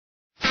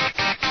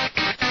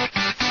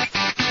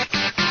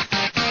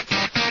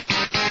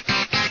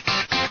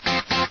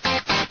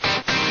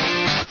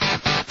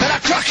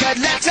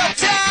good little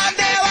town.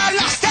 They were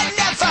lost and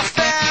never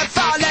found.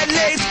 Fallen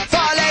leaves,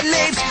 fallen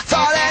leaves,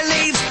 fallen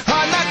leaves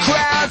on the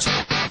ground.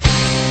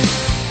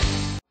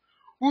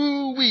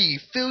 Woo-wee,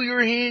 fill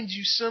your hands,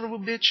 you son of a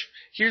bitch.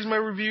 Here's my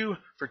review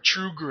for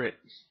True Grit.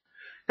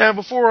 Now,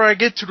 before I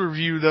get to the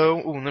review, though,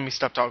 let me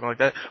stop talking like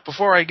that.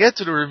 Before I get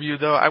to the review,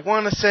 though, I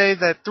want to say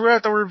that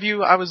throughout the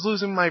review, I was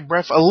losing my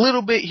breath a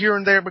little bit here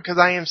and there because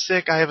I am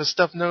sick. I have a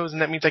stuffed nose,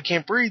 and that means I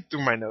can't breathe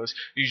through my nose,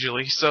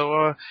 usually.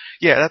 So,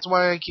 yeah, that's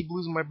why I keep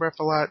losing my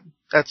breath a lot.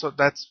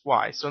 That's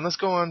why. So let's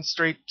go on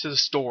straight to the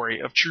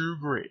story of True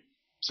Grit.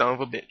 Son of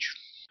a bitch.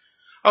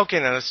 Okay,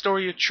 now the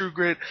story of True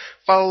Grit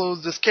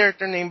follows this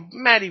character named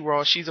Maddie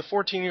Ross. She's a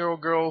 14-year-old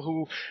girl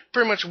who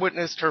pretty much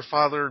witnessed her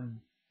father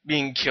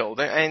being killed.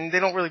 And they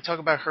don't really talk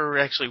about her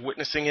actually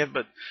witnessing it,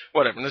 but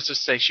whatever. Let's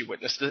just say she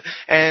witnessed it.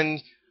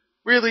 And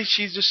really,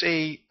 she's just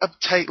a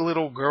uptight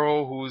little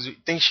girl who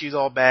thinks she's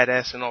all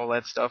badass and all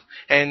that stuff.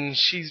 And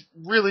she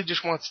really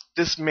just wants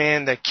this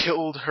man that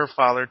killed her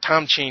father,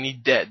 Tom Chaney,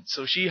 dead.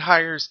 So she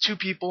hires two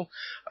people,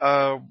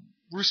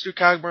 Rooster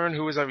Cogburn,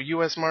 who is a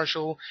U.S.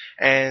 Marshal,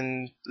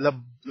 and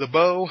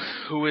LeBeau,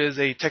 who is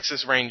a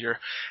Texas Ranger.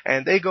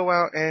 And they go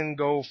out and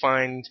go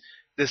find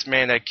this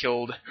man that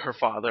killed her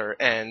father,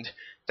 and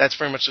that's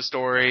pretty much the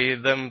story,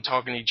 them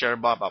talking to each other,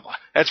 blah, blah, blah.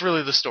 That's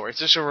really the story. It's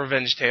just a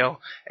revenge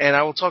tale, and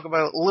I will talk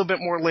about it a little bit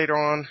more later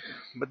on,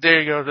 but there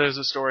you go, there's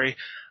the story.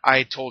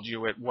 I told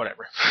you it,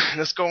 whatever.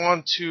 Let's go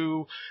on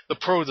to the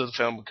pros of the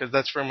film, because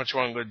that's pretty much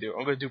what I'm going to do.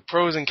 I'm going to do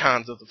pros and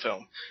cons of the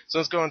film. So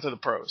let's go into the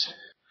pros.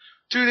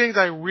 Two things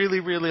I really,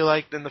 really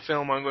liked in the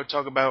film, I'm going to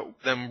talk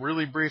about them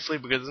really briefly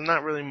because there's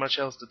not really much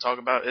else to talk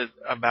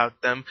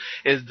about them,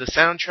 is the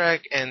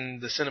soundtrack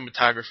and the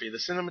cinematography. The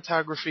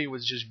cinematography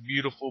was just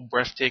beautiful,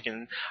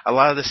 breathtaking. A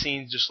lot of the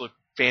scenes just look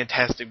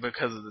fantastic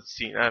because of the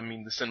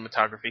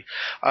cinematography,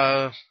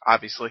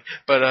 obviously.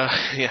 But,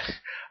 yeah,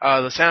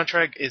 the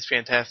soundtrack is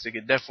fantastic.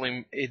 It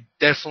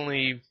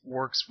definitely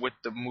works with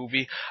the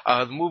movie.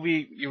 The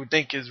movie, you would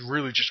think, is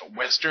really just a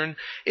Western.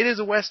 It is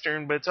a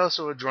Western, but it's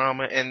also a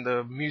drama, and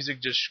the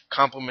music just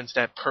complements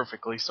that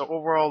perfectly. So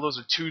overall, those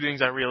are two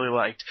things I really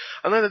liked.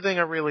 Another thing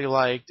I really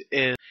liked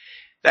is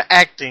the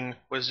acting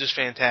was just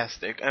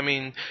fantastic. I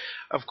mean,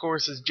 of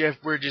course, it's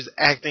Jeff Bridges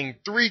acting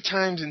 3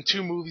 times in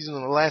 2 movies in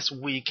the last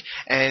week,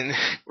 and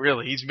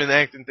really, he's been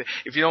acting.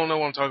 If you don't know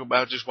what I'm talking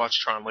about, just watch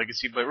Tron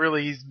Legacy. But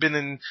really, he's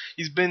been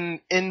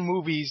in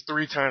movies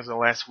 3 times in the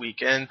last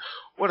week, and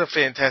what a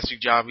fantastic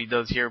job he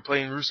does here,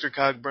 playing Rooster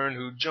Cogburn,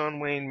 who John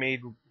Wayne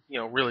made,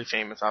 really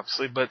famous,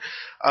 obviously, but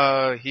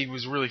he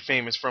was really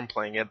famous from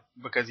playing it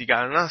because he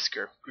got an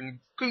Oscar.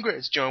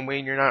 Congrats, John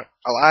Wayne, you're not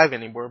alive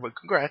anymore, but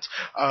congrats.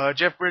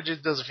 Jeff Bridges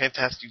does a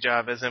fantastic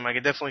job as him. I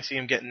could definitely see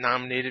him getting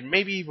nominated,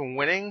 maybe even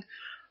winning.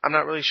 I'm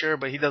not really sure,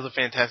 but he does a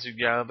fantastic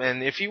job,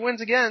 and if he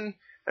wins again,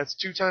 that's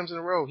 2 times in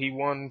a row he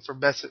won for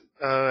Best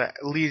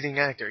Leading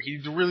Actor.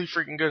 He's really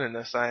freaking good in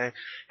this, I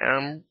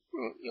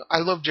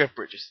love Jeff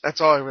Bridges.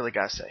 That's all I really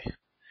gotta say.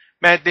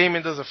 Matt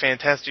Damon does a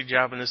fantastic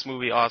job in this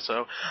movie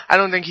also. I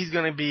don't think he's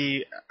going to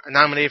be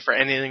nominated for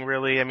anything,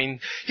 really. I mean,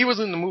 he was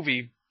in the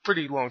movie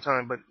pretty long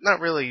time, but not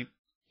really,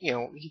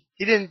 he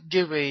didn't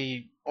give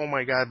a oh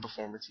my god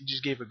performance. He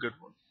just gave a good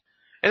one.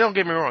 And don't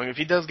get me wrong, if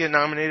he does get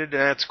nominated,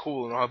 then that's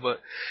cool and all, but,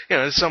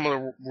 there's some of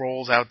the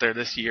roles out there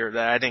this year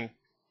that I think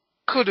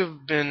could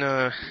have been,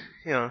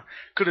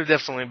 could have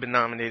definitely been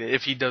nominated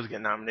if he does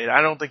get nominated.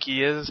 I don't think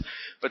he is,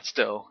 but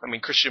still, I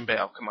mean, Christian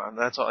Bale, come on,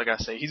 that's all I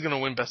gotta say. He's gonna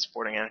win Best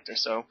Supporting Actor,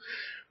 so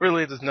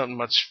really there's nothing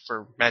much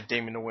for Matt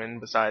Damon to win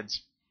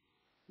besides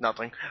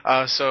nothing.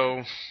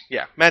 So,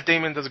 yeah, Matt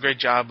Damon does a great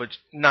job, but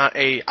not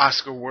a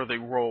Oscar-worthy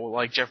role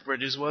like Jeff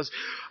Bridges was.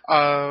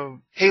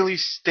 Haley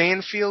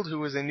Stanfield,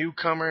 who is a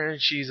newcomer,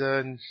 she's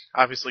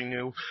obviously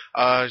new.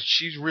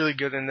 She's really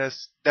good in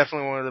this.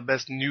 Definitely one of the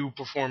best new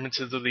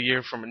performances of the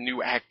year from a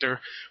new actor.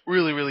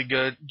 Really, really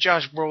good.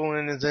 Josh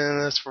Brolin is in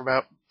this for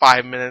about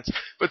 5 minutes,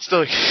 but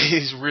still,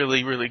 he's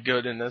really, really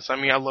good in this. I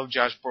mean, I love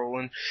Josh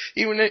Brolin.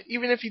 Even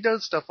if he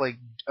does stuff like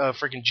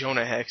freaking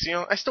Jonah Hex,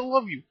 I still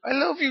love you. I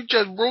love you,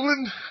 Josh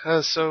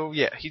Brolin. So,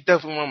 yeah, he's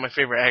definitely one of my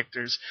favorite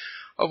actors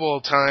of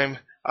all time.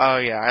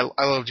 Yeah,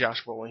 I love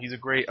Josh Brolin. He's a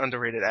great,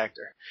 underrated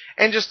actor.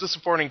 And just the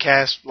supporting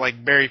cast,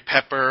 like Barry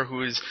Pepper,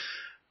 who is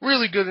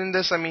really good in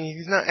this. I mean,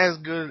 he's not as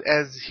good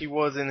as he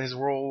was in his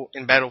role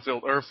in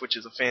Battlefield Earth, which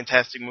is a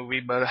fantastic movie,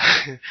 but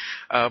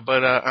I'm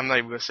not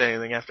even going to say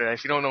anything after that.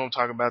 If you don't know what I'm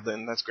talking about,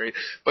 then that's great.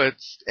 But,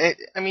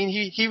 I mean,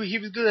 he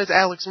was good as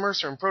Alex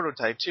Mercer in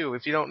Prototype, too.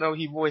 If you don't know,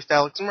 he voiced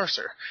Alex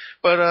Mercer.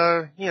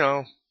 But,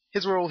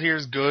 his role here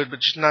is good,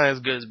 but just not as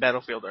good as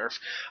Battlefield Earth.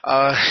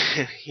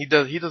 He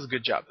does a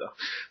good job, though.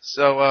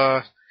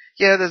 So,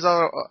 yeah, there's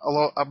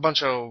a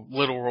bunch of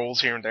little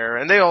roles here and there,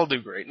 and they all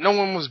do great. No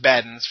one was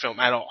bad in this film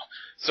at all.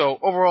 So,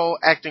 overall,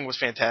 acting was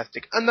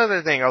fantastic.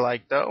 Another thing I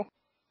like, though,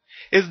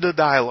 is the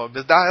dialogue.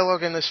 The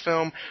dialogue in this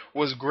film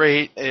was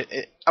great.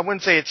 I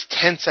wouldn't say it's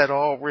tense at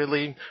all,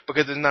 really,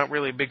 because it's not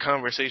really a big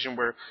conversation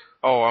where,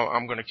 oh,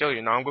 I'm going to kill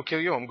you. No, I'm going to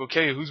kill you. I'm going to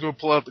kill you. Who's going to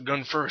pull out the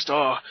gun first?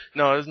 Oh,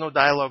 no, there's no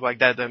dialogue like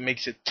that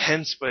makes it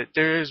tense, but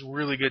there is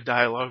really good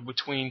dialogue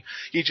between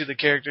each of the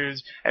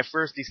characters. At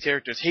first, these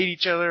characters hate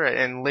each other,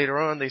 and later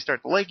on, they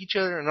start to like each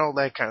other and all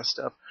that kind of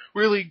stuff.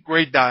 Really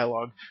great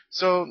dialogue.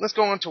 So let's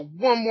go on to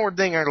one more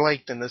thing I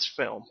liked in this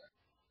film.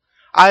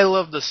 I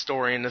love the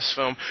story in this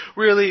film.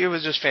 Really, it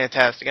was just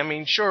fantastic. I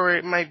mean, sure,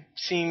 it might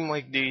seem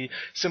like the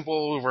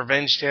simple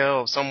revenge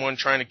tale of someone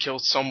trying to kill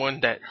someone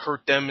that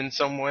hurt them in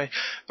some way,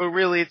 but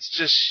really,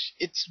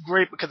 it's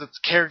great because it's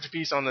a character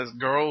piece on this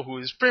girl who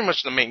is pretty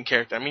much the main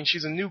character. I mean,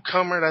 she's a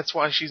newcomer, that's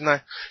why she's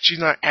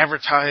not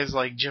advertised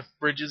like Jeff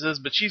Bridges is,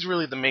 but she's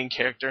really the main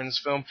character in this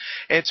film.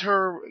 And it's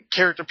her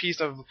character piece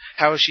of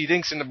how she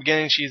thinks in the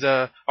beginning she's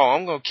oh,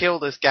 I'm gonna kill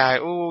this guy.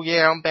 Oh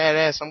yeah, I'm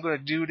badass. I'm gonna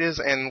do this.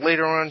 And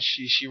later on,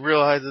 she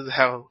realizes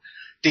how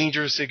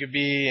dangerous it could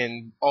be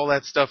and all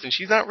that stuff, and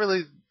she's not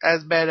really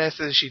as badass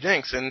as she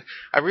thinks, and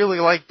I really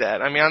like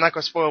that. I mean, I'm not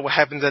going to spoil what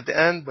happens at the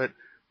end, but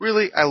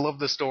really, I love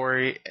the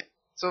story.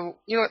 So,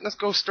 you know what, let's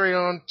go straight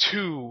on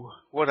to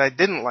what I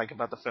didn't like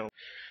about the film.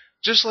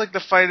 Just like The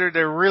Fighter,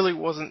 there really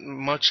wasn't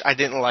much I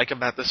didn't like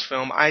about this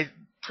film. I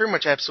pretty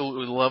much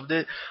absolutely loved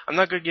it. I'm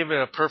not going to give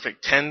it a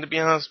perfect 10, to be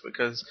honest,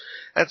 because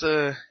that's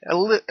a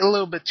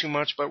little bit too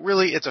much, but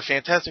really, it's a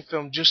fantastic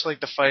film, just like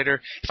The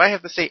Fighter. If I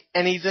have to say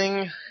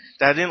anything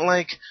that I didn't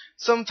like,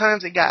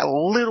 sometimes it got a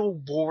little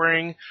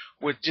boring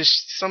with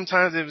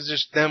sometimes it was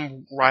just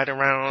them riding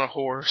around on a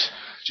horse,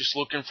 just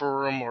looking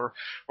for them, or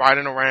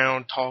riding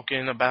around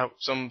talking about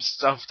some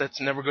stuff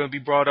that's never going to be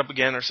brought up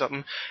again or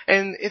something.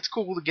 And it's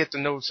cool to get to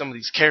know some of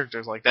these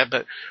characters like that,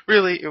 but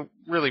really, it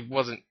really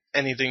wasn't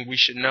anything we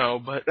should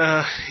know, but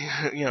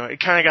you know, it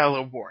kind of got a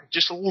little boring,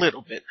 just a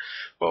little bit.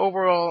 But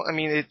overall, I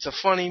mean, it's a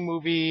funny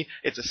movie,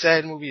 it's a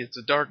sad movie, it's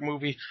a dark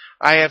movie.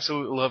 I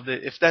absolutely loved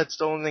it. If that's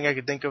the only thing I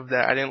could think of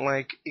that I didn't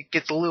like, it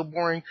gets a little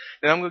boring,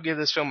 then I'm going to give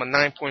this film a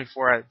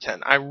 9.4 out of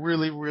 10. I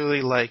really,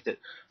 really liked it.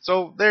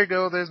 So there you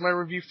go, there's my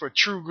review for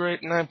True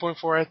Grit,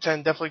 9.4 out of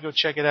 10. Definitely go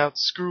check it out.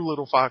 Screw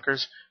Little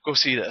Fockers. Go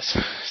see this.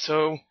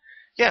 So,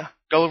 yeah,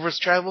 Gulliver's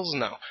Travels?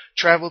 No.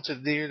 Travel to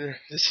the theater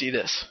to see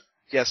this.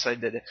 Yes, I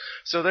did it.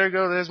 So there you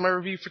go. There's my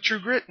review for True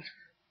Grit.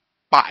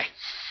 Bye.